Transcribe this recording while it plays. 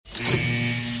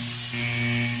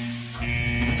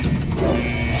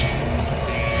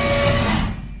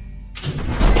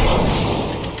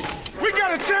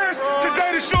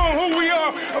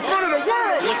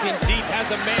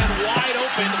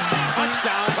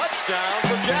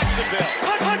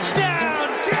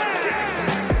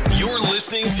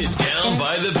listening to Down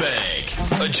by the Bank,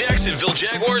 a Jacksonville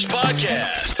Jaguars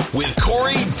podcast with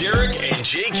Corey, Derek, and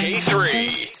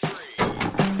JK3.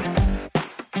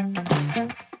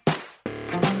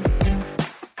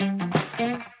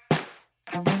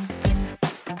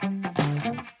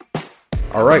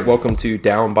 All right, welcome to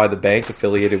Down by the Bank,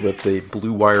 affiliated with the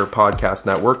Blue Wire Podcast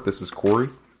Network. This is Corey.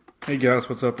 Hey guys,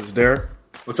 what's up? It's Derek.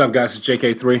 What's up, guys? It's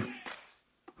JK3.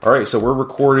 All right, so we're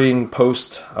recording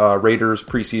post Raiders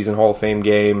preseason Hall of Fame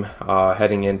game,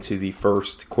 heading into the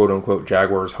first quote-unquote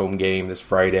Jaguars home game this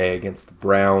Friday against the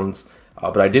Browns.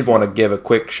 But I did want to give a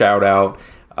quick shout-out.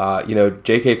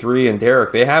 JK3 and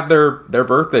Derek, they had their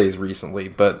birthdays recently,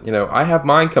 but, I have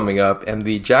mine coming up, and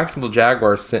the Jacksonville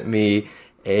Jaguars sent me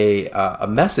a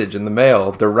message in the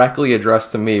mail directly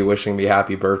addressed to me wishing me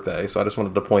happy birthday. So I just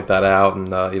wanted to point that out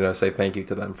and, say thank you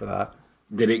to them for that.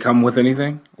 Did it come with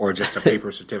anything or just a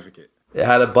paper certificate? It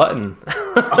had a button.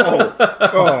 A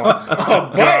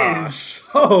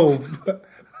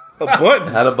button?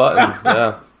 It had a button,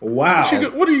 yeah. Wow.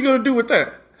 What are you going to do with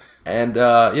that? And,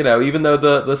 even though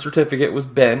the certificate was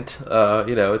bent,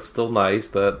 it's still nice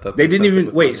that they didn't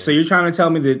even, wait, so you're trying to tell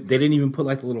me that they didn't even put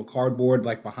like a little cardboard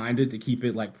like behind it to keep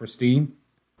it like pristine?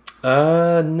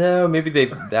 No, maybe they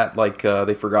forgot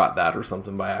that or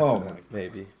something by accident,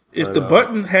 maybe. If the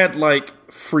button had like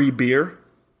free beer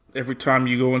every time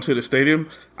you go into the stadium,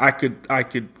 I could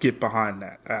get behind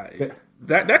that.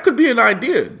 That could be an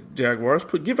idea, Jaguars.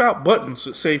 Give out buttons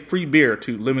that say free beer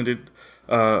to limited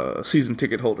season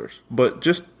ticket holders. But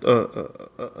just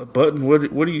a button,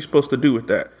 what are you supposed to do with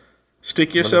that?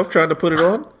 Stick yourself trying to put it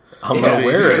on? I'm going to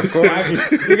wear it.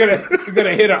 You're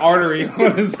gonna hit an artery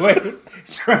on his way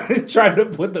trying to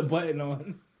put the button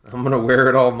on. I'm going to wear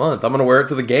it all month. I'm going to wear it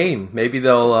to the game. Maybe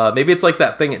maybe it's like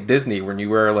that thing at Disney when you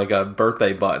wear like a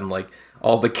birthday button, like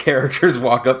all the characters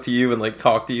walk up to you and like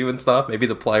talk to you and stuff. Maybe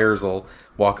the players will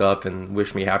walk up and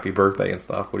wish me happy birthday and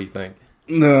stuff. What do you think?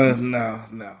 No.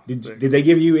 Did they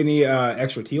give you any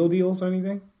extra teal deals or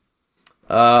anything?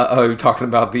 You're talking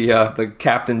about the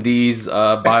Captain D's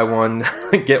buy one,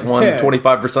 get one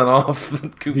 25% off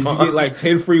coupon. Did you get like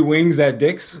 10 free wings at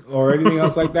Dick's or anything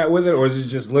else like that with it? Or is it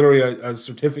just literally a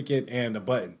certificate and a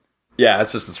button? Yeah,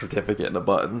 it's just a certificate and a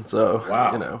button. So,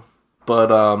 wow. But,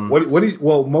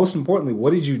 most importantly,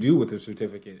 what did you do with the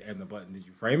certificate and the button? Did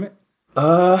you frame it?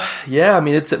 Yeah, I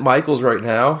mean, it's at Michael's right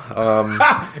now.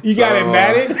 You got it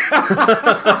matted?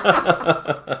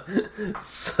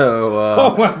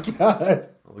 Oh my God.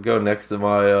 I'll go next to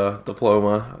my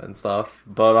diploma and stuff.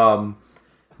 But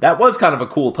that was kind of a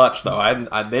cool touch, though.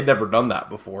 They'd never done that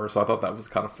before, so I thought that was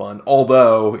kind of fun.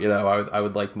 Although, I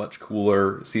would like much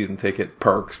cooler season ticket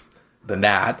perks than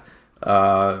that.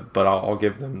 But I'll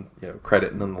give them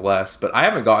credit nonetheless. But I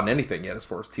haven't gotten anything yet as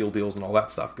far as teal deals and all that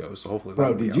stuff goes. So hopefully,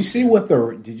 did you see what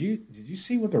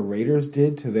the Raiders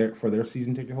did for their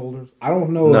season ticket holders? I don't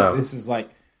know if this is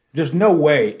like. There's no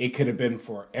way it could have been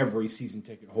for every season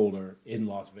ticket holder in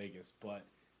Las Vegas, but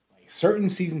like certain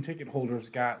season ticket holders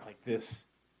got like this.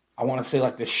 I want to say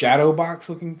like the shadow box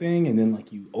looking thing, and then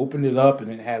like you opened it up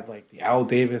and it had like the Al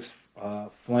Davis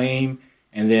flame,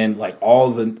 and then like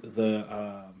all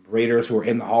the Raiders who were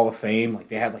in the Hall of Fame, like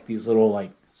they had like these little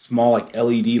like small like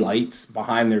LED lights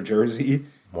behind their jersey.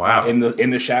 Wow! In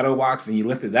the shadow box, and you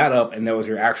lifted that up, and that was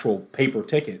your actual paper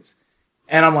tickets.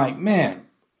 And I'm like, man,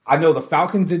 I know the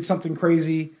Falcons did something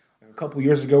crazy a couple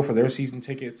years ago for their season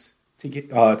ticket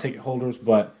holders,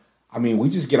 but I mean, we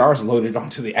just get ours loaded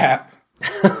onto the app.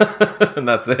 And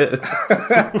that's it.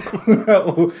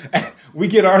 We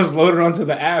get ours loaded onto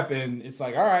the app, and it's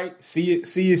like, all right, see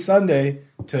you Sunday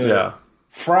to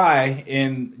fry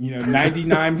in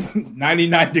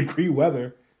 99 degree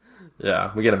weather.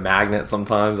 Yeah, we get a magnet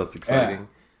sometimes. That's exciting. Yeah.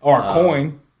 Or a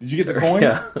coin. Did you get the coin?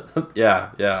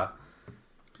 Yeah.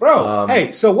 Bro,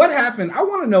 hey, so what happened? I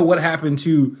want to know what happened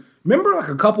to. Remember, like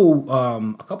a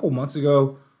couple months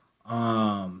ago,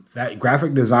 that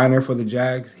graphic designer for the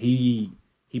Jags, he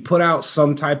put out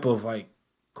some type of like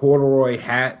corduroy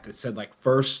hat that said like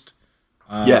first.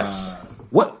 Yes.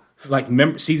 What like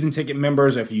season ticket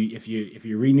members? If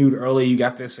you renewed early, you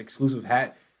got this exclusive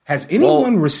hat. Has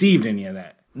anyone received any of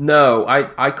that? No,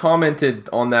 I commented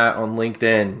on that on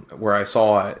LinkedIn where I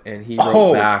saw it, and he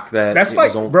wrote back that that's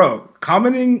like, bro,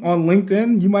 commenting on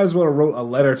LinkedIn, you might as well have wrote a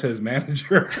letter to his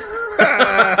manager.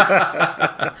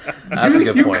 That's a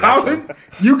good point.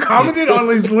 You commented on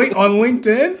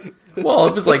LinkedIn? Well,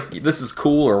 it was like, this is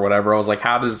cool or whatever. I was like,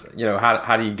 how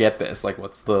do you get this? Like,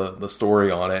 what's the story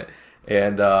on it?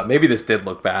 And maybe this did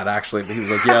look bad, actually. But he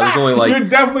was like, "Yeah, there's only like you're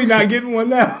definitely not getting one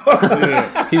now."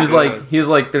 He was like,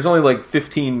 "There's only like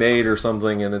 15 made or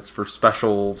something, and it's for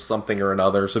special something or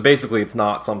another." So basically, it's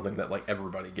not something that like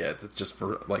everybody gets. It's just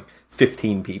for like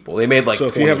 15 people. They made like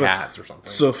 20 hats or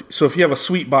something. So if you have a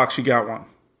sweet box, you got one.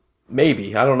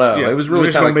 Maybe, I don't know. Yeah, it was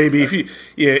really kind of maybe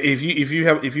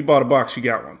if you bought a box, you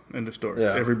got one in the store.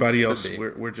 Yeah, everybody else,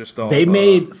 we're just all. They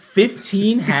made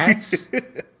 15 hats.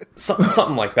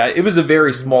 Something like that. It was a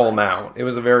very small amount.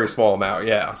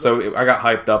 Yeah. So I got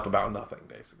hyped up about nothing,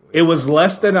 basically. It was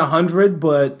less than 100,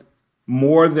 but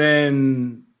more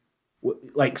than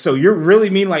like. So you really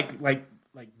mean like?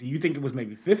 Do you think it was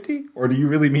maybe 50, or do you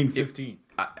really mean 15?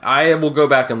 I will go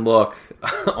back and look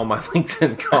on my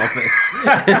LinkedIn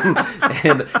comments,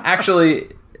 and actually,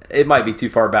 it might be too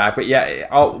far back. But yeah,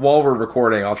 while we're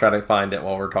recording, I'll try to find it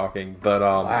while we're talking. But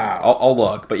wow. I'll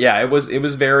look. But yeah, it was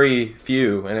very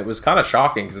few, and it was kind of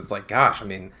shocking because it's like, gosh, I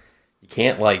mean, you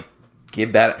can't like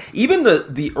give that. Even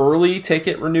the early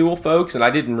ticket renewal folks, and I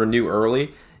didn't renew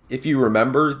early. If you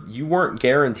remember, you weren't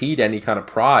guaranteed any kind of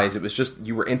prize. It was just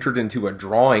you were entered into a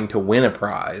drawing to win a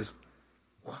prize.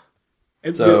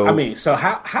 So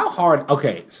how hard?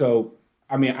 Okay, so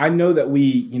I mean, I know that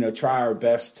we try our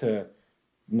best to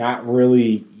not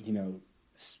really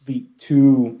speak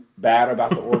too bad about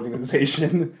the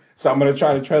organization. So I'm going to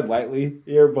try to tread lightly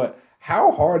here. But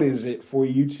how hard is it for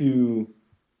you to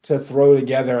throw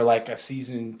together like a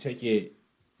season ticket,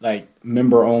 like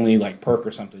member only, like perk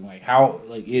or something? Like how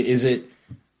is it?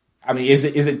 I mean, is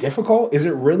it difficult? Is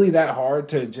it really that hard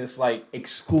to just like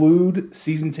exclude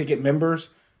season ticket members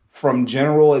from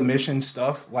general admission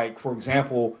stuff? Like, for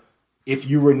example, if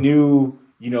you renew,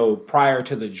 prior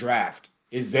to the draft,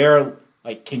 is there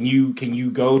like, can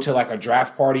you go to like a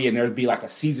draft party and there'd be like a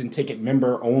season ticket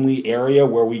member only area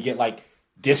where we get like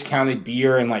discounted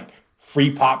beer and like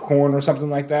free popcorn or something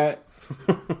like that?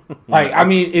 Like, I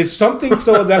mean, is something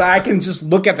so that I can just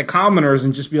look at the commoners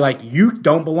and just be like, you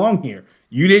don't belong here.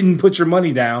 You didn't put your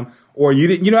money down. Or you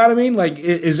didn't, you know what I mean? Like,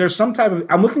 is there some type of?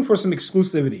 I'm looking for some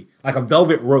exclusivity, like a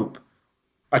velvet rope,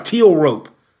 a teal rope,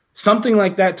 something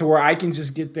like that, to where I can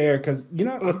just get there because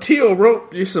a teal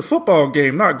rope. It's a football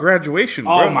game, not graduation.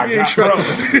 Oh bro. My god, bro!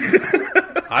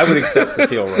 I would accept the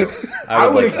teal rope. I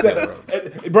would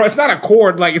accept, bro. It's not a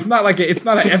cord. Like it's not it's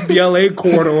not an FBLA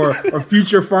cord or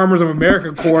Future Farmers of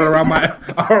America cord around my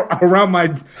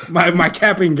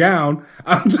cap and gown.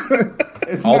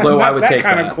 Although not I would that take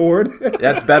kind that. of cord.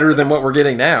 That's better than what we're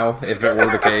getting now, if it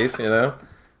were the case.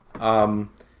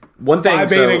 One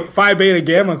thing, Phi Beta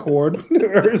Gamma cord,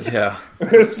 or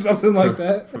something like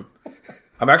that.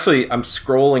 I'm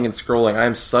scrolling. I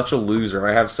am such a loser.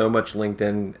 I have so much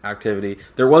LinkedIn activity.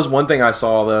 There was one thing I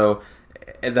saw though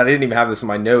that I didn't even have this in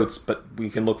my notes, but we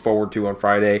can look forward to on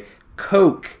Friday.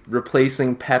 Coke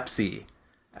replacing Pepsi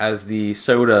as the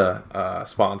soda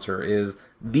sponsor is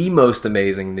the most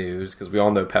amazing news because we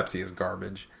all know Pepsi is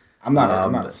garbage. I'm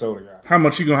not a soda guy. How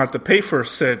much you gonna have to pay for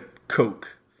said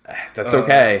Coke? That's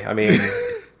okay. I mean,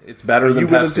 it's better than Pepsi.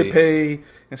 Are you willing to pay,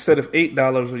 instead of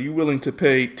 $8, are you willing to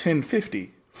pay $10.50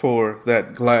 for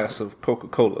that glass of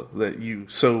Coca-Cola that you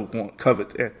so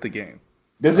covet at the game?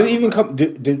 Does it even come?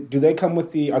 Do they come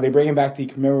with the? Are they bringing back the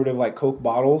commemorative like Coke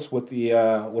bottles with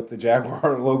the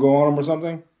Jaguar logo on them or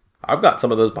something? I've got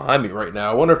some of those behind me right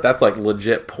now. I wonder if that's like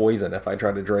legit poison if I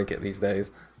try to drink it these days.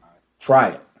 Try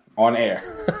it on air.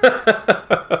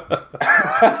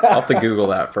 I'll have to Google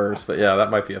that first, but yeah,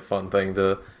 that might be a fun thing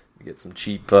to get some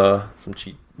cheap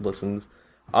listens.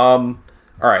 All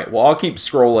right, well, I'll keep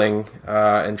scrolling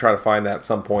and try to find that at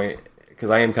some point because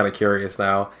I am kind of curious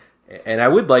now. And I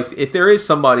would like, if there is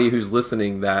somebody who's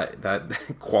listening that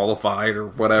qualified or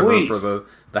whatever Please. For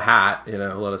the hat,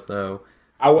 let us know.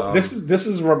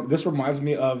 This reminds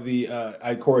me of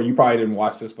the Corey. You probably didn't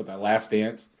watch this, but that Last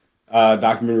Dance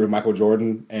documentary with Michael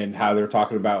Jordan and how they're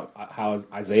talking about how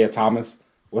Isaiah Thomas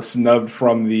was snubbed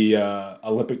from the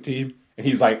Olympic team, and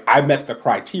he's like, "I met the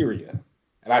criteria."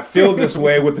 And I feel this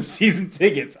way with the season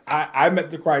tickets. I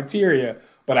met the criteria,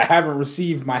 but I haven't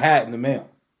received my hat in the mail.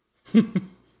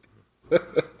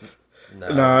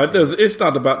 No, it does. It's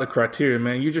not about the criteria,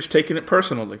 man. You're just taking it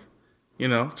personally.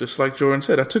 Just like Jordan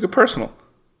said, I took it personal.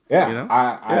 Yeah,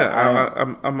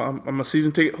 I'm a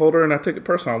season ticket holder, and I take it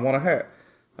personal. I want a hat,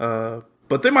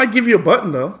 but they might give you a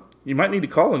button though. You might need to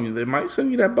call on you. They might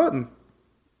send you that button.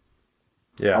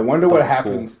 Yeah, I wonder what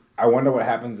happens. Cool. I wonder what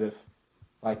happens if,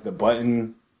 like, the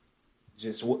button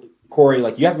just Corey.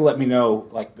 Like, you have to let me know,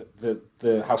 like, the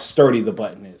how sturdy the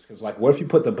button is, because, like, what if you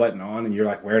put the button on and you're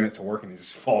like wearing it to work and it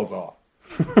just falls off?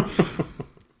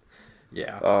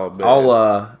 Yeah. Oh,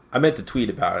 man. I meant to tweet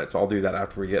about it, so I'll do that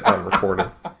after we get done recording.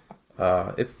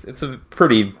 It's a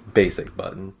pretty basic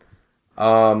button.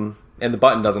 And the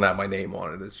button doesn't have my name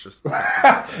on it. It's just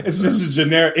it's just a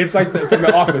generic. It's like from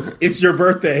The Office. It's your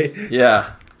birthday.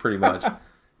 Yeah, pretty much.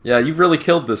 Yeah, you've really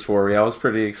killed this for me. I was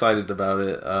pretty excited about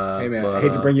it. Hey man, I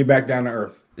hate to bring you back down to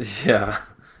earth. Yeah.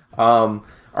 All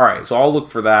right, so I'll look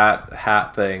for that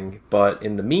hat thing. But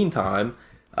in the meantime,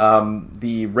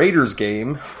 the Raiders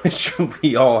game, which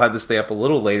we all had to stay up a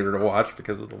little later to watch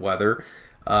because of the weather.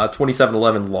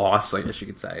 27-11 loss, I guess you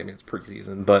could say. I mean, it's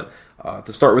preseason. But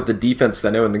to start with the defense, I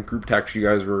know in the group text you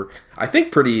guys were, I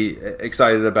think, pretty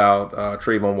excited about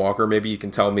Trayvon Walker. Maybe you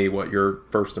can tell me what your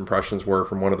first impressions were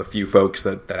from one of the few folks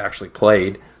that actually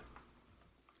played.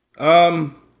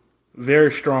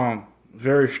 Very strong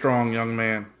young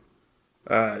man.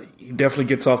 He definitely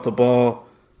gets off the ball.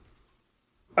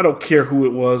 I don't care who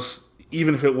it was.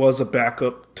 Even if it was a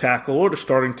backup tackle or the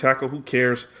starting tackle, who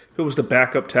cares? If it was the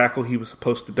backup tackle, he was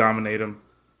supposed to dominate him.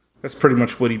 That's pretty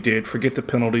much what he did. Forget the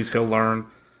penalties, he'll learn.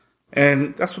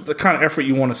 And that's what the kind of effort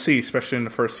you want to see, especially in the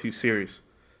first few series.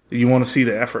 You want to see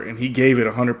the effort, and he gave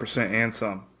it 100% and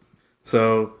some.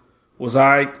 So was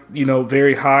I,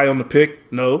 very high on the pick?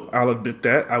 No, I'll admit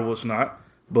that. I was not.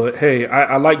 But, hey,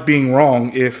 I like being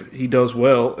wrong if he does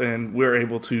well and we're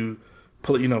able to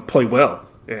play well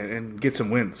and get some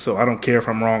wins. So I don't care if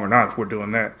I'm wrong or not if we're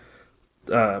doing that.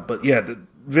 But, yeah,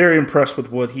 very impressed with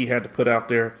what he had to put out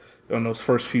there on those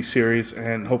first few series,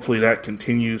 and hopefully that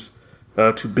continues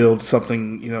to build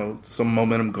something, some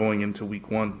momentum going into week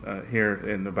one here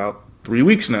in about 3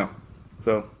 weeks now.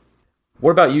 So,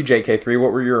 what about you, JK3?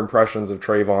 What were your impressions of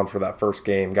Trayvon for that first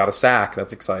game? Got a sack.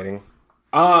 That's exciting.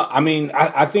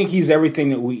 I think he's everything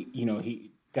that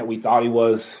we thought he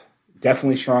was.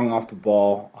 Definitely strong off the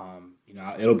ball.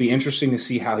 It'll be interesting to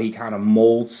see how he kind of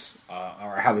molds,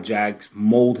 or how the Jags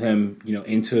mold him,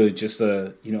 into just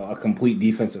a complete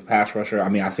defensive pass rusher. I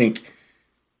mean, I think,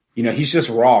 he's just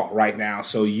raw right now.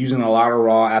 So using a lot of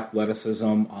raw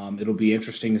athleticism, it'll be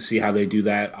interesting to see how they do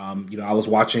that. I was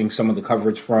watching some of the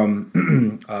coverage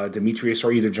from Demetrius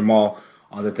or either Jamal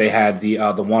that they had the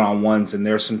one-on-ones, and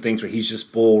there's some things where he's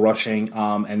just bull rushing,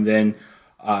 and then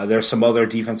there's some other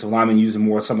defensive linemen using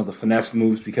more some of the finesse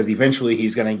moves because eventually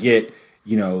he's going to get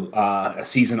a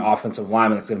seasoned offensive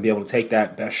lineman that's going to be able to take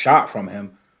that best shot from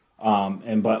him.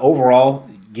 But overall,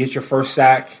 get your first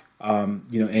sack, in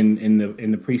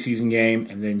the preseason game,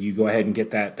 and then you go ahead and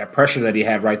get that pressure that he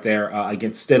had right there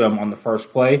against Stidham on the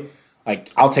first play.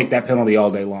 Like, I'll take that penalty all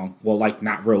day long. Well,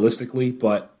 not realistically,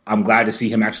 but I'm glad to see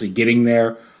him actually getting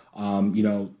there.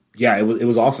 It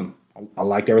was awesome. I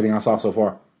liked everything I saw so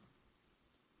far.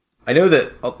 I know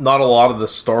that not a lot of the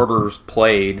starters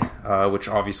played, which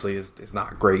obviously is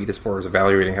not great as far as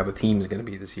evaluating how the team is going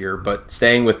to be this year. But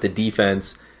staying with the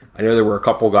defense, I know there were a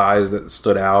couple guys that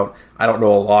stood out. I don't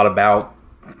know a lot about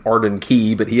Arden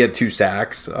Key, but he had 2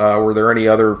 sacks. Were there any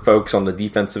other folks on the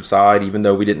defensive side, even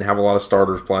though we didn't have a lot of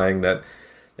starters playing, that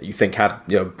you think had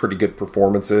pretty good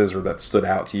performances or that stood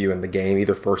out to you in the game,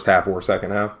 either first half or second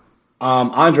half?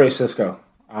 Andre Cisco.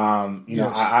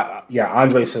 Yes.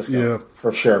 Andre Cisco,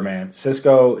 for sure, man.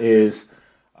 Cisco is,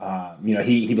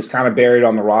 he was kind of buried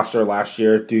on the roster last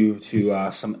year due to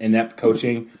some inept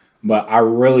coaching, but I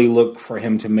really look for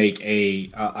him to make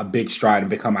a big stride and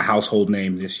become a household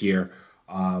name this year.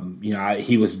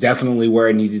 He was definitely where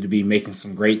he needed to be, making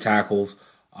some great tackles.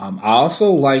 I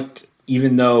also liked,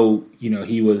 even though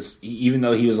he was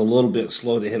a little bit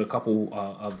slow to hit a couple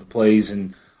of the plays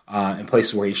and in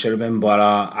places where he should have been. But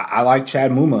I like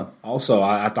Chad Muma also.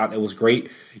 I thought it was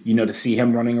great, to see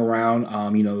him running around,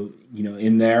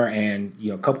 in there, and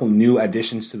a couple of new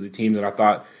additions to the team that I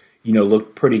thought,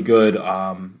 looked pretty good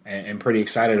and pretty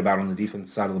excited about on the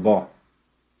defensive side of the ball.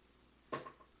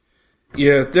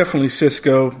 Yeah, definitely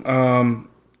Cisco.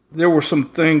 There were some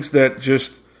things that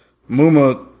just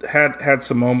Muma had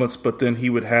some moments, but then he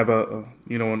would have an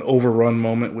overrun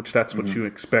moment, which that's what you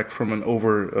expect from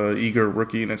an eager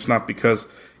rookie, and it's not because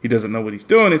he doesn't know what he's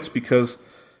doing. It's because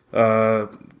the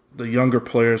younger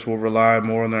players will rely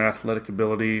more on their athletic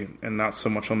ability and not so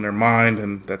much on their mind,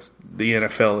 and that's the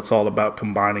NFL. It's all about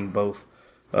combining both,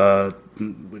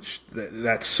 which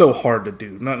that's so hard to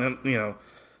do.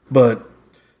 But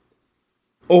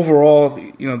overall,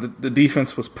 the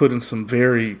defense was put in some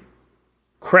very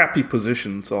crappy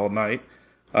positions all night.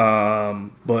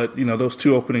 But those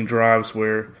 2 opening drives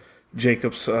where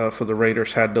Jacobs for the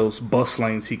Raiders had those bus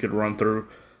lanes he could run through,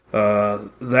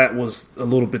 that was a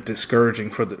little bit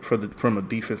discouraging from a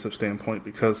defensive standpoint,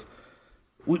 because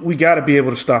we got to be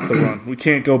able to stop the run. We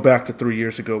can't go back to 3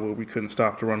 years ago where we couldn't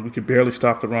stop the run. We could barely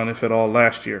stop the run, if at all,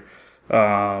 last year.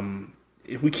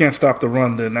 If we can't stop the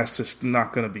run, then that's just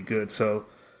not going to be good. So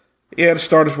Yeah, the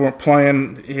starters weren't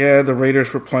playing. Yeah, the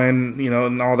Raiders were playing,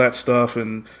 and all that stuff.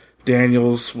 And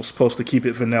Daniels was supposed to keep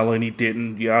it vanilla, and he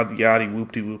didn't. Yada, yada,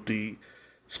 whoopty-whoopty.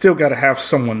 Still got to have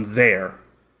someone there.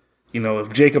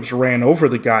 If Jacobs ran over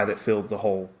the guy that filled the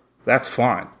hole, that's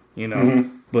fine,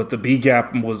 Mm-hmm. But the B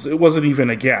gap it wasn't even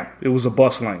a gap. It was a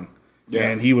bus lane. Yeah.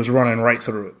 And he was running right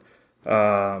through it.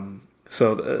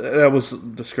 So that was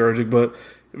discouraging. But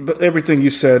everything you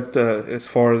said as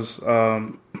far as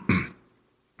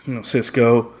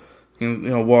Cisco,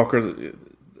 Walker,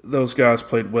 those guys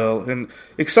played well. And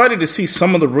excited to see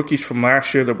some of the rookies from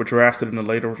last year that were drafted in the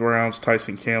later rounds,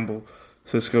 Tyson Campbell,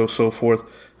 Cisco, so forth,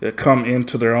 that come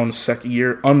into their own second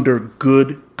year under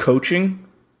good coaching.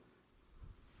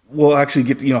 We'll actually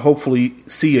get to, hopefully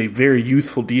see a very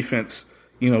youthful defense,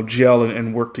 gel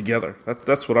and work together.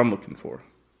 That's what I'm looking for.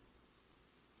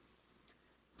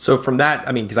 So from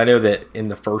that, because I know that in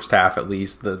the first half, at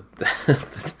least, I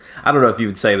don't know if you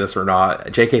would say this or not.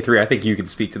 JK3, I think you could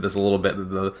speak to this a little bit.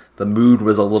 The mood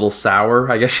was a little sour,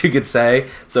 I guess you could say.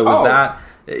 So was that,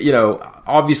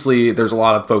 obviously there's a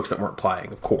lot of folks that weren't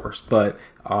playing, of course. But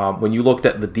when you looked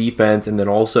at the defense and then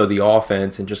also the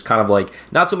offense and just kind of like,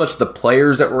 not so much the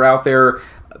players that were out there,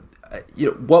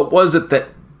 what was it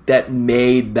that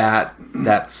made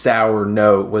that sour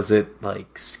note? Was it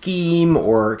like scheme,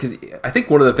 or because I think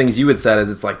one of the things you had said is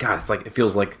it's like, God, it's like it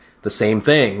feels like the same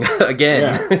thing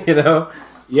again.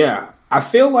 Yeah, I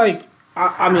feel like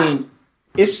I mean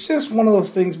it's just one of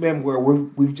those things, man, where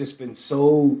we've just been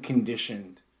so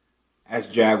conditioned as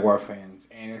Jaguar fans,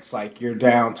 and it's like you're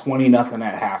down 20-0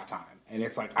 at halftime, and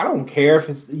it's like I don't care if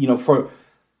it's for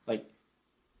like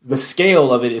the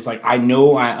scale of it is like I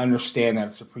understand that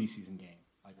it's a preseason game.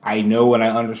 I know and I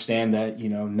understand that,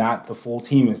 not the full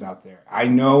team is out there. I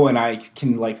know and I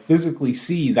can physically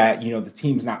see that, the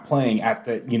team's not playing at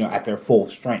at their full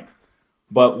strength.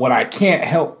 But what I can't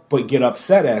help but get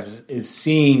upset is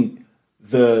seeing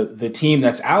the team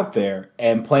that's out there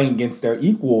and playing against their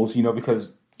equals,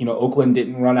 because, Oakland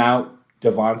didn't run out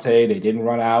Devontae, they didn't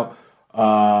run out,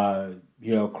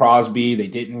 Crosby, they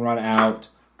didn't run out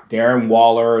Darren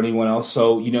Waller or anyone else.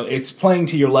 So, it's playing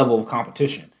to your level of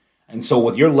competition. And so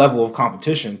with your level of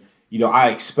competition, I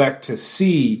expect to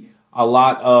see a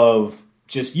lot of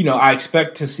just, I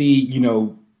expect to see,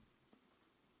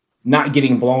 not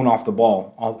getting blown off the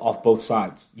ball off both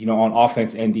sides, on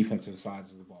offense and defensive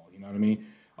sides of the ball. You know what I mean?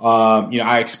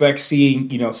 I expect seeing,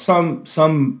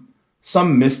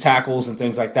 some missed tackles and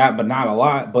things like that, but not a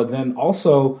lot. But then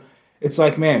also it's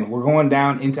like, man, we're going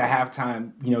down into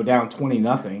halftime, down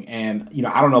 20-0. And,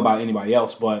 I don't know about anybody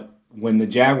else, but when the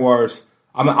Jaguars,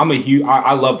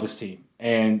 I love this team,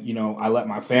 and I let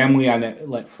my family, I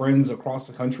let friends across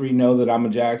the country know that I'm a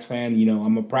Jags fan.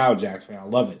 I'm a proud Jags fan. I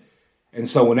love it, and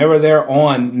so whenever they're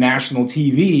on national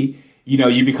TV,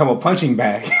 you become a punching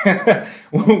bag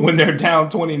when they're down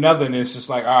 20-0. It's just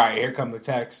like, all right, here come the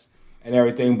text and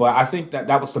everything. But I think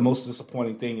that was the most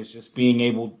disappointing thing is just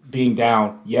being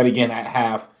down yet again at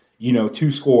half.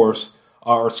 3 scores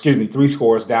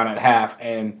down at half,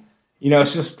 and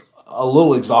it's just a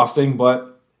little exhausting,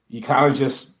 but you kind of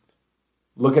just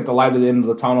look at the light at the end of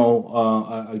the tunnel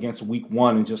against week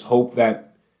 1 and just hope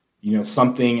that,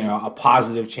 something, a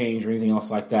positive change or anything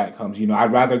else like that comes.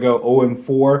 I'd rather go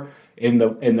 0-4 in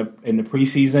the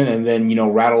preseason and then,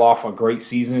 rattle off a great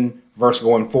season versus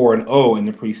going 4-0 in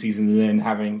the preseason and then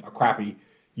having a crappy,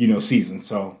 season.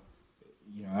 So,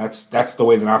 that's the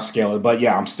way that I've scaled it. But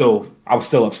yeah, I was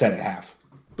still upset at half.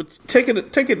 But take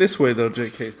it this way though,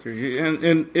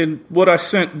 JK3, and what I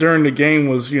sent during the game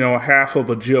was half of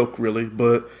a joke really,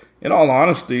 but in all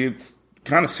honesty, it's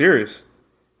kind of serious.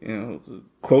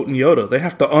 Quoting Yoda, they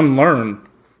have to unlearn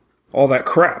all that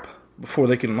crap before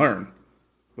they can learn,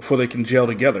 before they can gel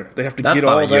together. They have to get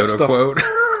all that Yoda stuff. Quote.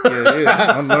 Yeah, it is.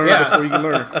 Unlearn before you can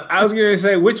learn. I was going to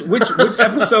say which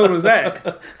episode was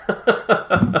that?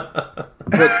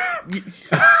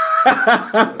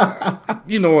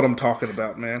 You know what I'm talking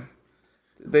about, man.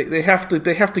 They have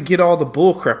to get all the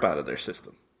bull crap out of their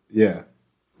system. Yeah.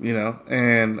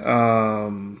 And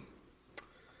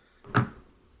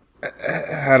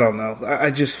I don't know.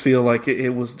 I just feel like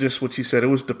it was just what you said. It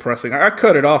was depressing. I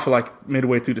cut it off like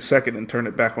midway through the second and turned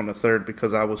it back on the third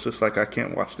because I was just like, I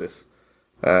can't watch this.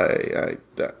 I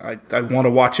want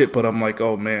to watch it, but I'm like,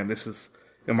 oh man, this is.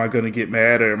 Am I going to get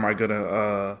mad or am I going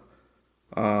to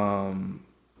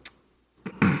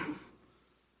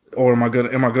or am I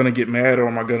gonna get mad, or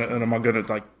am I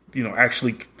gonna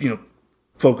actually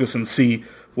focus and see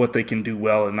what they can do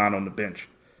well and not on the bench.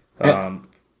 And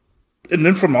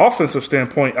then from an offensive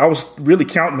standpoint, I was really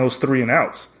counting those 3 and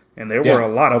outs, and there were a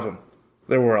lot of them.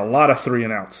 There were a lot of 3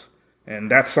 and outs, And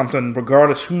that's something,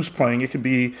 regardless who's playing, it could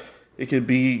be,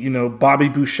 Bobby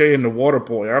Boucher and the Water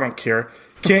Boy. I don't care.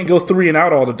 Can't go 3 and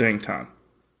out all the dang time.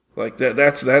 Like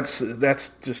that's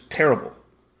just terrible.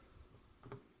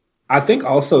 I think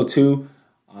also too,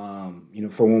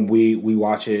 for when we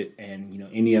watch it, and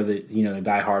any of the the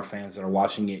diehard fans that are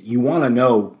watching it, you want to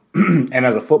know, and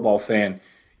as a football fan,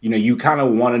 you kind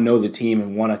of want to know the team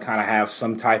and want to kind of have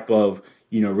some type of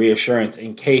reassurance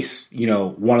in case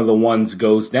one of the ones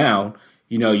goes down.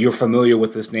 You're familiar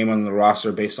with this name on the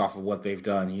roster based off of what they've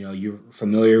done. You're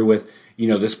familiar with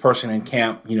this person in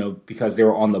camp, because they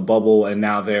were on the bubble and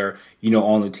now they're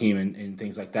on the team and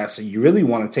things like that. So you really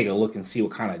want to take a look and see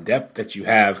what kind of depth that you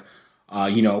have.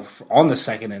 On the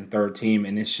second and third team.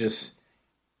 And it's just,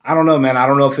 I don't know, man. I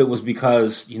don't know if it was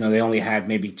because, they only had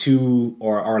maybe 2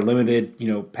 or limited,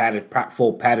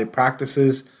 full padded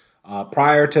practices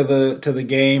prior to the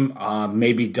game.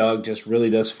 Maybe Doug just really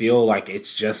does feel like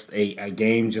it's just a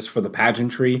game just for the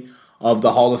pageantry of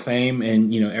the Hall of Fame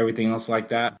and, everything else like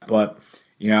that. But,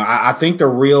 I think the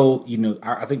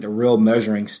real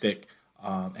measuring stick,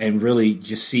 and really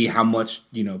just see how much,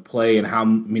 play and how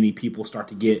many people start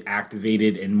to get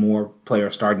activated and more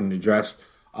players starting to dress,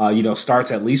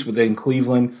 starts at least within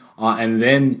Cleveland. And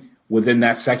then within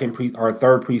that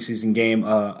third preseason game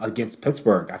against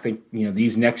Pittsburgh. I think,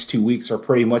 these next 2 weeks are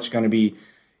pretty much going to be,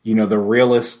 the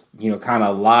realest, kind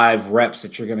of live reps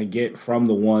that you're going to get from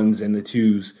the ones and the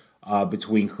twos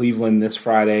between Cleveland this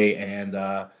Friday and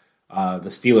the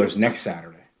Steelers next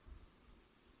Saturday.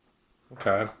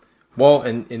 Okay. Well,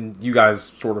 and you guys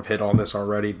sort of hit on this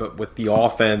already, but with the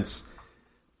offense,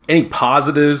 any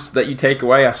positives that you take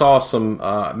away? I saw some,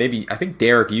 I think,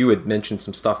 Derek, you had mentioned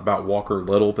some stuff about Walker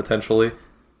Little potentially.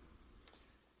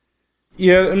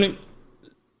 Yeah, I mean,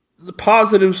 the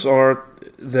positives are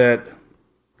that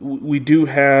we do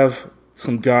have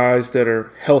some guys that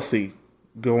are healthy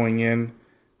going in.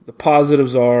 The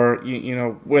positives are,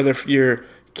 whether you're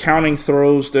counting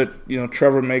throws that,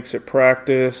 Trevor makes at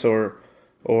practice or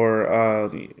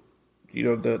the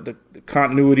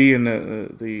continuity and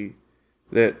the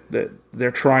that they're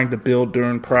trying to build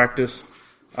during practice.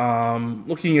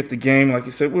 Looking at the game, like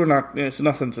you said, there's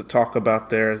nothing to talk about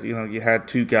there. You had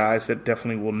 2 guys that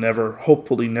definitely will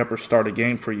hopefully never start a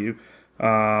game for you.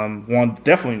 One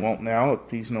definitely won't now.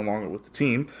 He's no longer with the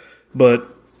team.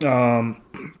 But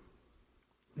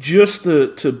just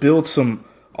to build some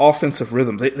offensive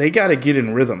rhythm, they got to get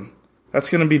in rhythm. That's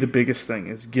going to be the biggest thing,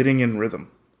 is getting in rhythm.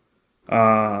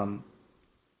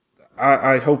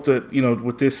 I hope that,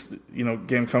 with this,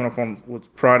 game coming up with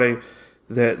Friday,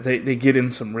 that they get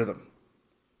in some rhythm.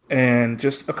 And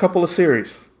just a couple of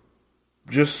series.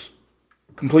 Just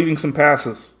completing some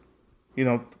passes.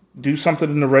 Do something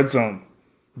in the red zone.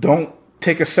 Don't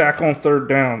take a sack on third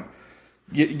down.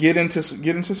 Get into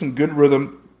some good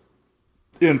rhythm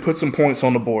and put some points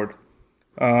on the board.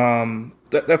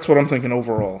 That's what I'm thinking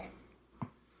overall.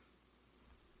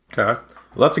 Okay.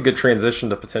 Well, that's a good transition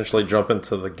to potentially jump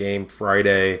into the game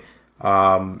Friday.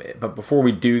 But before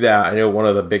we do that, I know one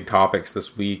of the big topics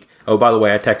this week. Oh, by the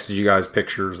way, I texted you guys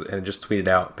pictures and just tweeted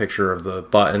out a picture of the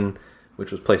button,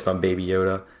 which was placed on Baby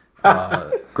Yoda,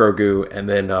 Grogu, and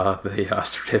then the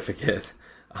certificate.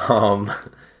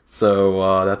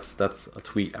 So that's a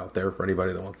tweet out there for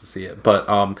anybody that wants to see it.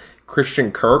 But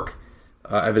Christian Kirk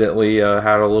evidently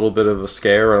had a little bit of a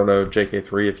scare. I don't know,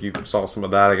 JK3, if you saw some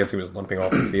of that. I guess he was limping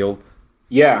off the field.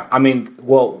 Yeah, I mean,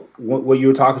 well, what you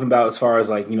were talking about as far as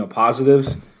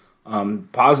positives,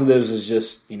 positives is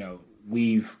just,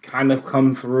 we've kind of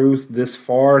come through this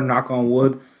far, knock on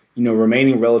wood,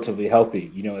 remaining relatively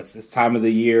healthy. It's this time of the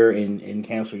year in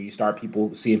camps where you start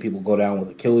seeing people go down with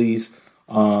Achilles,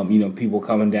 people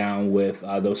coming down with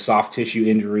those soft tissue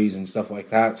injuries and stuff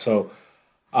like that. So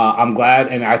I'm glad,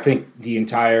 and I think the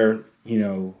entire,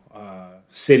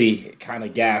 city kind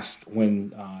of gasped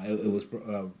when it was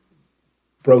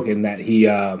broken that he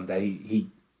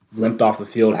limped off the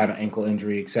field, had an ankle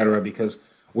injury, etc. Because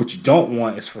what you don't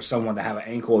want is for someone to have an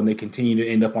ankle and they continue to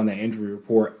end up on the injury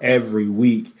report every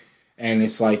week. And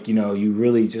it's like, you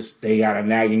really they got a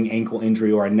nagging ankle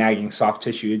injury or a nagging soft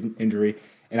tissue injury.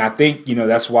 And I think,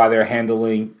 that's why they're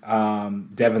handling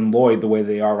Devin Lloyd the way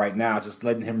they are right now, just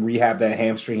letting him rehab that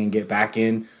hamstring and get back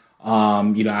in.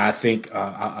 I think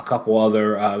a couple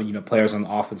other, players on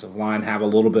the offensive line have a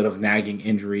little bit of nagging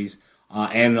injuries.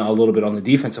 And a little bit on the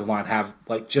defensive line have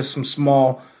just some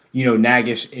small,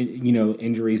 naggish,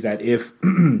 injuries that if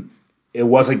it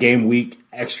was a game week,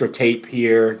 extra tape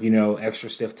here, extra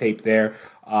stiff tape there,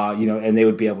 and they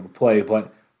would be able to play.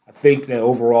 But I think that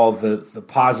overall the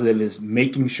positive is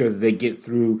making sure that they get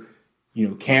through,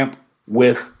 camp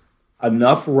with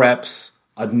enough reps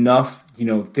enough,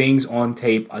 things on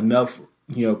tape, enough,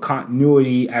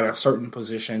 continuity at a certain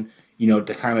position,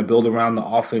 to kind of build around the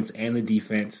offense and the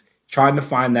defense, trying to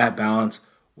find that balance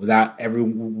without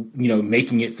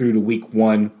making it through to week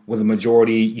one with a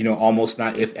majority, almost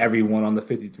not if everyone on the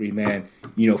 53-man,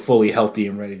 fully healthy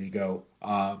and ready to go.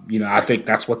 I think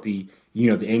that's what the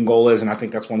end goal is, and I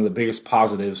think that's one of the biggest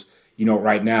positives,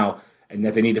 right now, and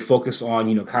that they need to focus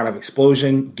on, kind of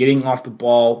explosion, getting off the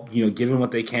ball, giving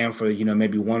what they can for,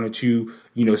 maybe one or two,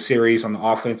 series on the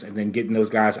offense, and then getting those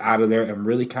guys out of there and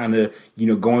really kind of,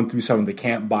 going through some of the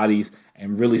camp bodies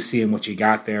and really seeing what you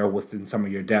got there within some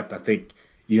of your depth. I think,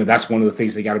 that's one of the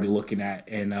things they got to be looking at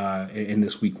in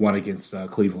this week one against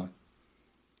Cleveland.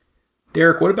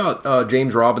 Derek, what about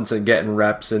James Robinson getting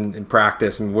reps in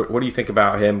practice? And what do you think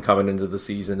about him coming into the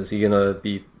season? Is he going to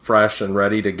be fresh and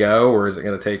ready to go, or is it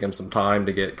going to take him some time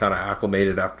to get kind of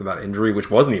acclimated after that injury,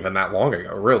 which wasn't even that long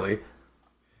ago, really?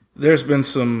 There's been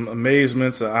some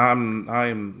amazements. I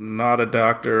am not a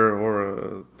doctor or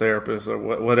a therapist or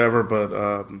whatever, but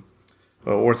an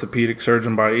orthopedic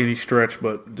surgeon by any stretch.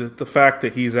 But just the fact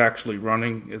that he's actually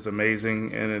running is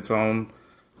amazing in its own.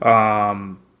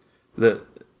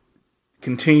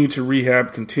 Continue to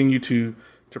rehab, continue to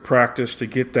practice to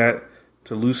get that,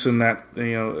 to loosen that,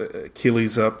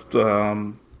 Achilles up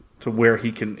to where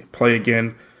he can play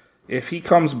again. If he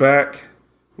comes back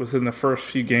within the first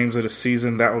few games of the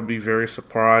season, that would be very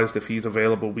surprised if he's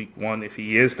available week one. If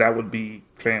he is, that would be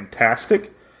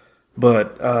fantastic.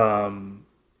 But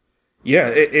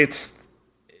it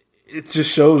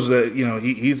just shows that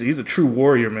he's a true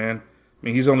warrior, man. I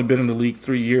mean, he's only been in the league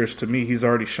 3 years. To me, he's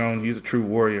already shown he's a true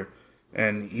warrior.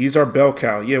 And he's our bell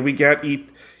cow. Yeah, we got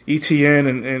ETN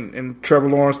and Trevor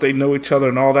Lawrence. They know each other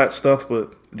and all that stuff,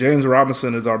 but James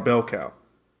Robinson is our bell cow.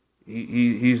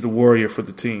 He's the warrior for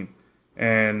the team.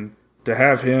 And to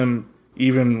have him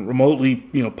even remotely,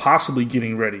 possibly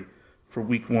getting ready for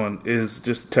week one is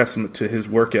just a testament to his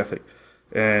work ethic.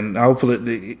 And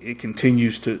hopefully it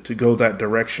continues to go that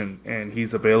direction, and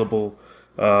he's available.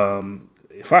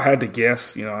 If I had to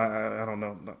guess, I don't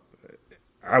know.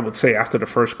 I would say after the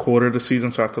first quarter of the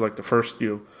season, so after like the first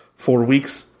 4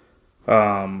 weeks.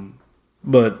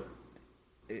 But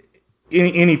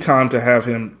any time to have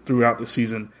him throughout the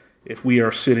season, if we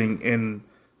are sitting in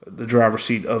the driver's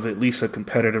seat of at least a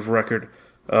competitive record,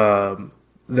 that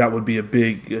would be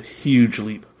a huge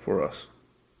leap for us.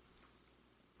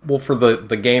 Well, for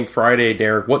the game Friday,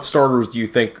 Derek, what starters do you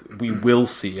think we will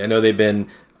see? I know they've been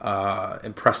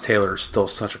and Press Taylor is still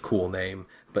such a cool name.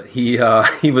 But he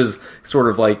was sort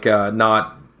of like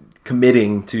not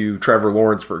committing to Trevor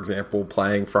Lawrence, for example,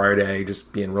 playing Friday,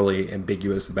 just being really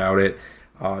ambiguous about it.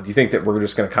 Do you think that we're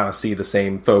just going to kind of see the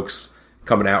same folks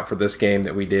coming out for this game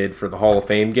that we did for the Hall of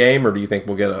Fame game, or do you think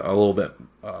we'll get a little bit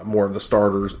more of the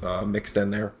starters mixed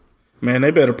in there? Man,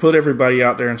 they better put everybody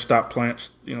out there and stop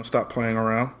playing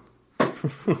around.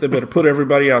 They better put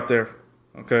everybody out there,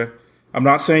 okay? I'm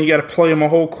not saying you got to play them a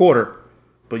whole quarter,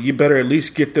 but you better at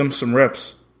least get them some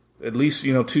reps. At least,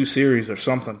 2 series or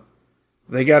something.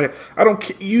 They got it. I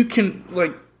don't. You can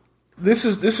this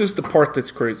is the part that's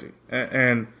crazy,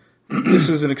 and this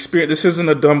is an experience. This isn't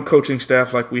a dumb coaching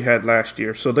staff like we had last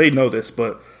year, so they know this.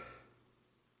 But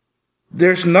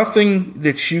there's nothing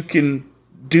that you can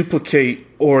duplicate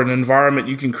or an environment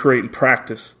you can create in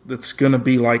practice that's going to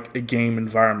be like a game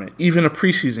environment, even a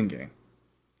preseason game.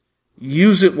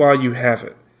 Use it while you have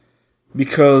it,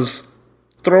 because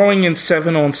throwing in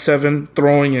 7-on-7,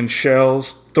 throwing in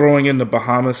shells, throwing in the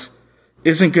Bahamas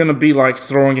isn't going to be like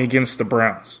throwing against the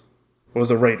Browns or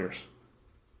the Raiders.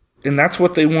 And that's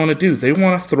what they want to do. They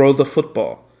want to throw the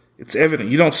football. It's evident.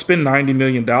 You don't spend $90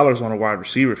 million on a wide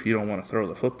receiver if you don't want to throw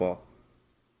the football.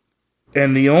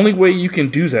 And the only way you can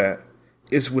do that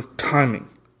is with timing.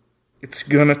 It's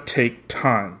going to take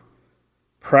time.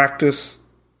 Practice,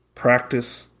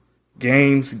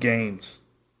 games.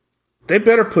 They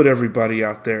better put everybody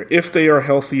out there if they are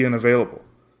healthy and available.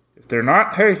 If they're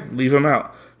not, hey, leave them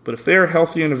out. But if they are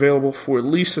healthy and available for at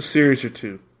least a series or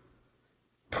 2,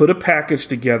 put a package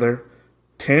together,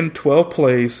 10, 12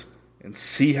 plays, and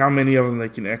see how many of them they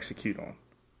can execute on.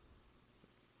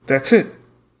 That's it.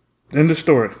 End of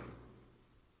story.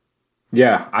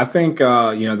 Yeah, I think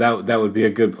that would be a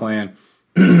good plan.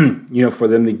 For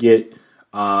them to get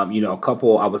a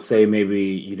couple. I would say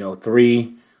maybe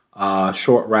 3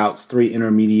 short routes, 3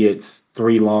 intermediates,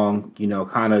 3 long.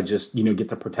 Kind of just get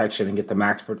the protection and get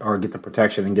the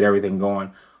protection and get everything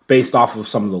going based off of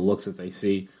some of the looks that they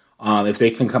see. If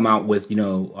they can come out with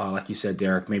like you said,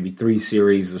 Derek, maybe 3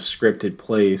 series of scripted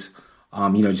plays,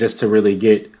 just to really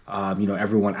get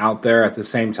everyone out there at the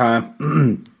same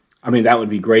time. I mean, that would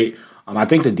be great. I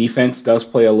think the defense does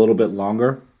play a little bit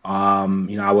longer.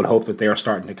 I would hope that they are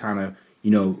starting to kind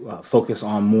of, focus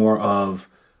on more of,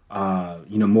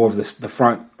 more of the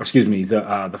front,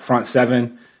 the front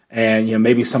seven, and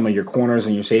maybe some of your corners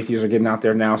and your safeties are getting out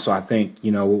there now. So I think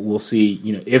we'll see.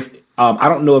 If I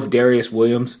don't know if Darius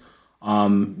Williams,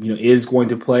 is going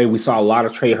to play. We saw a lot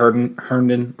of Trey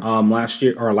Herndon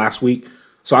last week.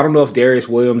 So I don't know if Darius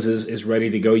Williams is ready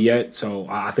to go yet. So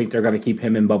I think they're going to keep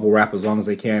him in bubble wrap as long as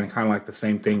they can. Kind of like the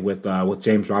same thing with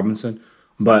James Robinson.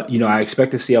 But I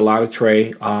expect to see a lot of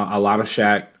Trey, a lot of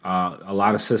Shaq, a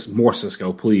lot of more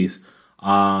Cisco, please.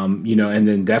 And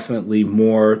then definitely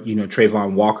more,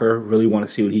 Trayvon Walker. Really want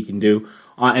to see what he can do,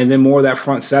 and then more of that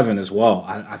front seven as well.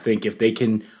 I think if they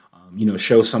can,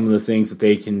 show some of the things that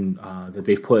they can that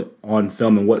they've put on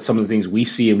film and what some of the things we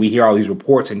see and we hear all these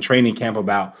reports in training camp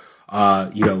about,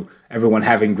 everyone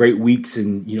having great weeks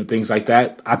and things like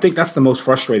that. I think that's the most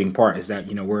frustrating part is that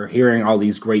we're hearing all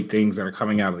these great things that are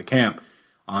coming out of the camp.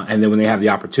 And then when they have the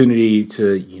opportunity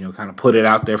to, kind of put it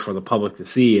out there for the public to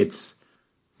see, it's,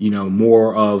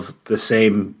 more of the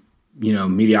same,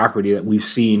 mediocrity that we've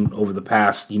seen over the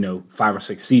past, 5 or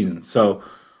 6 seasons. So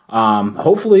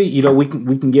hopefully,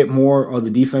 we can get more of the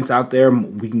defense out there.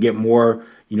 We can get more,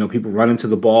 people running to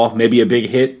the ball, maybe a big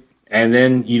hit, and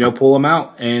then, pull them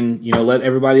out and, let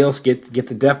everybody else get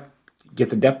the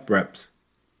depth reps.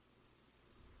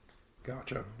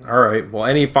 Gotcha. All right. Well,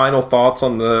 any final thoughts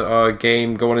on the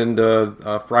game going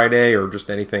into Friday, or just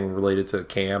anything related to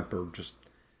camp, or just?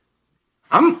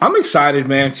 I'm excited,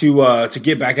 man, to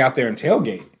get back out there and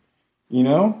tailgate.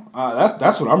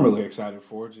 That's what I'm really excited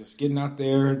for. Just getting out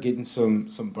there, getting some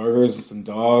burgers and some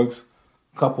dogs,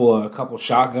 a couple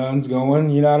shotguns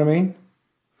going. You know what I mean?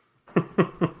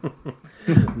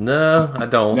 No, I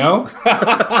don't. No,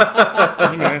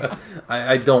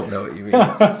 I don't know what you mean.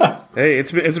 Hey,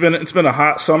 it's been a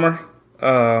hot summer.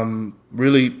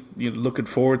 Really, looking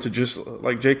forward to, just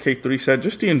like JK3 said,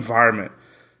 just the environment.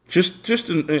 Just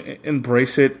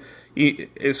embrace it.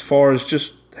 As far as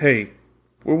just, hey,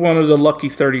 we're one of the lucky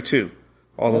 32.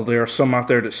 Although there are some out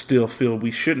there that still feel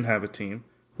we shouldn't have a team.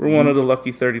 We're one of the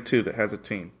lucky 32 that has a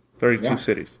team. 32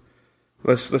 cities.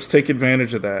 Let's take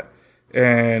advantage of that.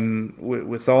 And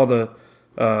with all the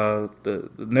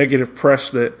negative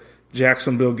press that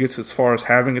Jacksonville gets as far as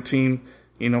having a team,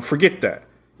 forget that.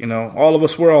 All of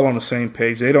us, we're all on the same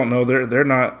page. They don't know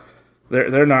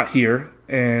they're not here,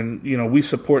 and we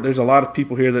support. There's a lot of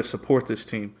people here that support this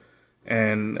team,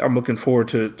 and I'm looking forward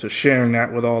to sharing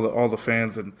that with all the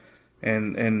fans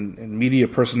and media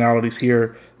personalities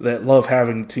here that love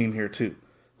having the team here too.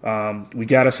 We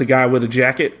got us a guy with a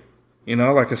jacket.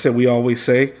 Like I said, we always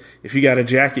say, if you got a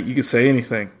jacket, you can say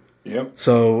anything. Yep.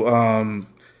 So,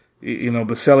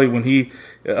 Boselli, when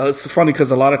it's funny because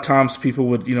a lot of times people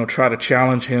would, try to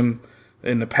challenge him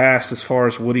in the past as far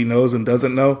as what he knows and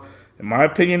doesn't know. In my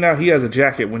opinion now, he has a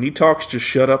jacket. When he talks, just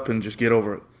shut up and just get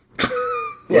over it.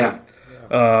 Yeah.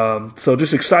 So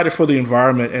just excited for the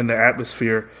environment and the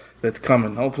atmosphere that's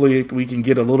coming. Hopefully we can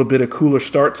get a little bit of cooler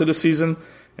start to the season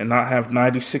and not have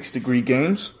 96-degree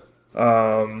games.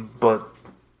 But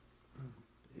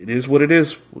it is what it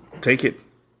is. Take it.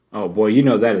 Oh boy,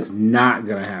 that is not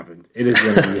gonna happen. It is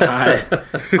gonna be hot.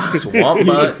 Swamp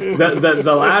butt.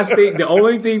 The last thing, the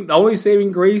only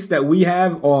saving grace that we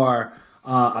have are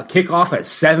a kickoff at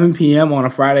 7 p.m. on a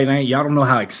Friday night. Y'all don't know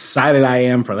how excited I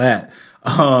am for that.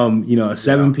 A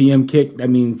 7 p.m. kick. That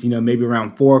means maybe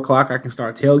around 4 o'clock I can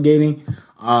start tailgating.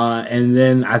 And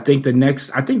then I think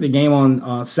the game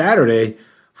on Saturday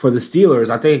for the Steelers,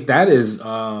 I think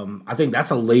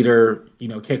that's a later,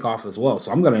 kickoff as well.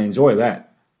 So I'm going to enjoy that.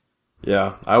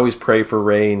 Yeah, I always pray for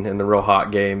rain in the real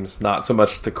hot games, not so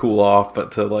much to cool off,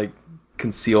 but to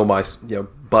conceal my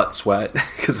butt sweat.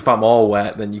 Because if I'm all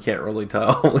wet, then you can't really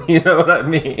tell. You know what I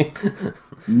mean?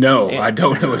 No, I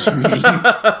don't know what you mean.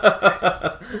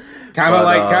 Kind of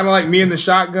like me and the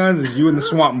shotguns is you and the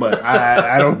swamp butt.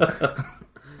 I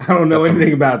don't know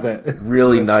anything about that.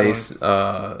 Really nice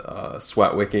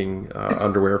sweat wicking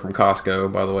underwear from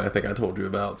Costco, by the way. I think I told you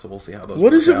about, so we'll see how those.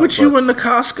 What is it with you and the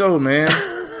Costco, man?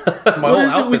 What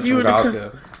is it with you and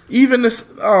Costco? Even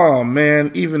this, oh man,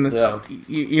 even this, yeah.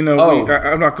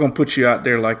 I'm not going to put you out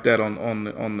there like that on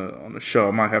the show.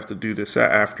 I might have to do this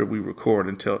after we record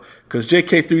because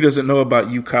JK3 doesn't know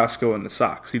about you, Costco, and the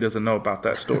socks. He doesn't know about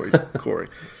that story, Corey.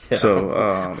 Yeah. So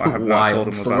I have not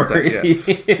told him about that yet.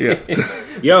 Yeah.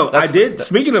 Yo, I did.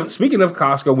 Speaking of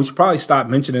Costco, we should probably stop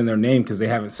mentioning their name because they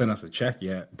haven't sent us a check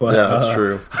yet. But yeah, that's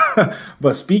true.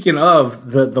 But speaking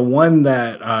of the one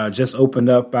that just opened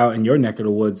up out in your neck of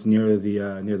the woods near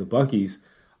the Buc-ee's,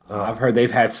 I've heard they've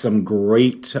had some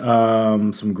great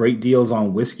deals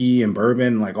on whiskey and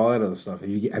bourbon, like all that other stuff. Have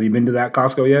you been to that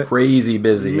Costco yet? Crazy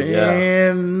busy.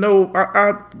 Man, no,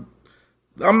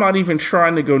 I'm not even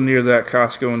trying to go near that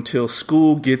Costco until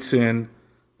school gets in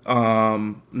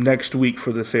next week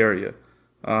for this area.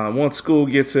 Once school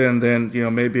gets in, then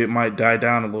maybe it might die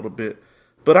down a little bit.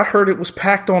 But I heard it was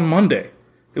packed on Monday.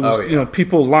 It was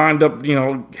people lined up,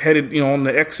 headed on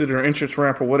the exit or entrance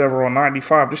ramp or whatever on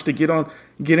 95 just to get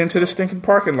into the stinking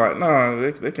parking lot.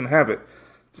 No, they can have it.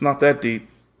 It's not that deep.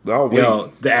 I'll wait.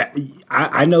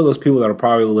 I know those people that are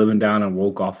probably living down in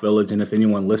Wolcott Village, and if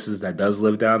anyone listens that does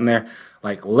live down there,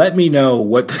 like, let me know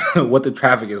what the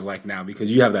traffic is like now,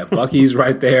 because you have that Buc-ee's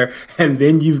right there, and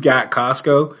then you've got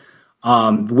Costco,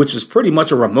 which is pretty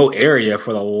much a remote area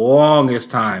for the longest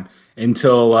time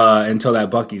until that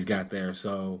Buc-ee's got there.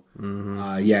 So,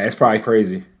 it's probably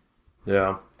crazy.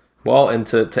 Yeah. Well, and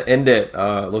to end it,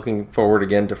 looking forward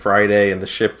again to Friday and the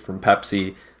ship from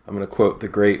Pepsi, I'm going to quote the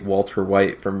great Walter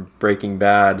White from Breaking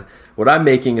Bad. What I'm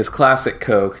making is classic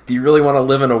Coke. Do you really want to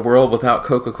live in a world without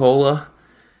Coca-Cola?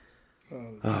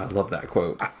 I love that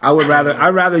quote. I would rather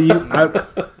you.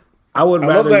 I would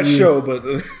rather love that you, show, but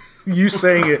you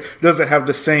saying it doesn't have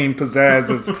the same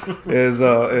pizzazz as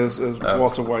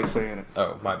Walter White saying it.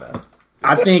 Oh, my bad.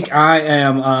 I think I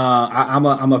am. I'm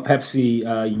a Pepsi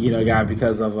guy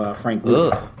because of Frank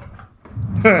Lucas.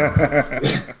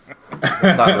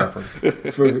 Side reference.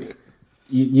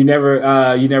 You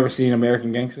never seen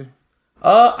American Gangster?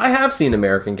 I have seen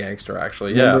American Gangster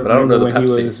actually. Yeah, but I don't know the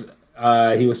Pepsi.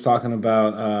 He was talking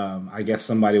about, I guess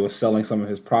somebody was selling some of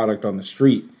his product on the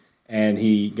street, and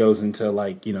he goes into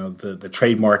the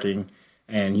trademarking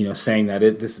and saying that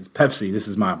this is Pepsi, this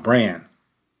is my brand.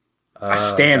 I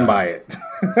stand by it.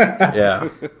 Yeah,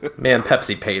 man,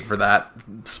 Pepsi paid for that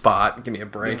spot. Give me a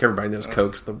break. Everybody knows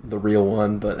Coke's the real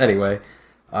one, but anyway,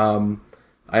 I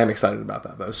am excited about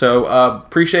that though. So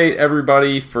appreciate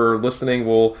everybody for listening.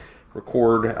 We'll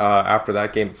record after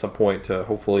that game at some point to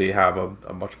hopefully have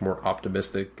a much more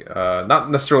optimistic, not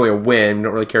necessarily a win. We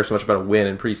don't really care so much about a win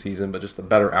in preseason, but just a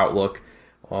better outlook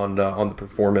on the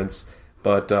performance.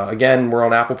 But again, we're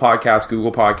on Apple Podcasts,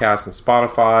 Google Podcasts, and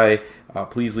Spotify.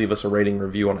 Please leave us a rating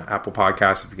review on Apple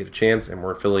Podcasts if you get a chance, and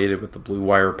we're affiliated with the Blue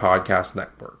Wire Podcast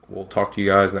Network. We'll talk to you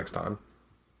guys next time.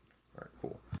 All right,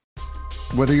 cool.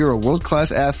 Whether you're a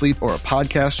world-class athlete or a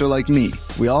podcaster like me,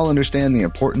 we all understand the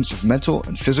importance of mental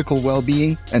and physical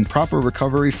well-being and proper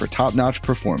recovery for top-notch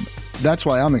performance. That's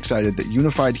why I'm excited that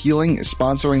Unified Healing is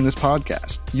sponsoring this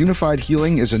podcast. Unified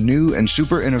Healing is a new and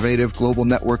super innovative global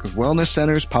network of wellness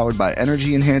centers powered by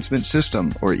Energy Enhancement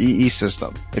System, or EE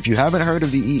System. If you haven't heard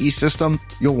of the EE System,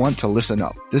 you'll want to listen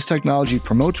up. This technology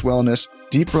promotes wellness,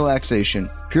 deep relaxation,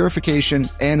 purification,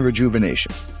 and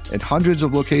rejuvenation. At hundreds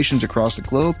of locations across the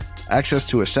globe, access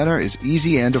to a center is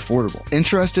easy and affordable.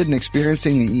 Interested in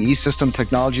experiencing the EE System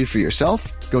technology for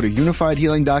yourself? Go to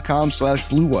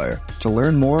unifiedhealing.com/bluewire to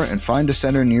learn more and find a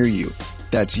center near you.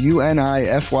 That's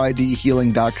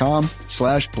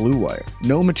unifydhealing.com/bluewire.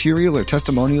 No material or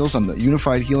testimonials on the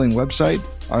Unified Healing website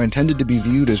are intended to be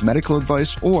viewed as medical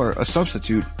advice or a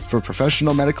substitute for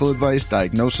professional medical advice,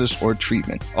 diagnosis, or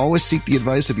treatment. Always seek the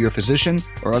advice of your physician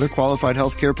or other qualified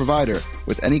healthcare provider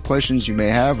with any questions you may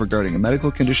have regarding a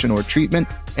medical condition or treatment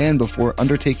and before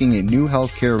undertaking a new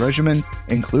healthcare regimen,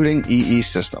 including EE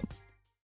System.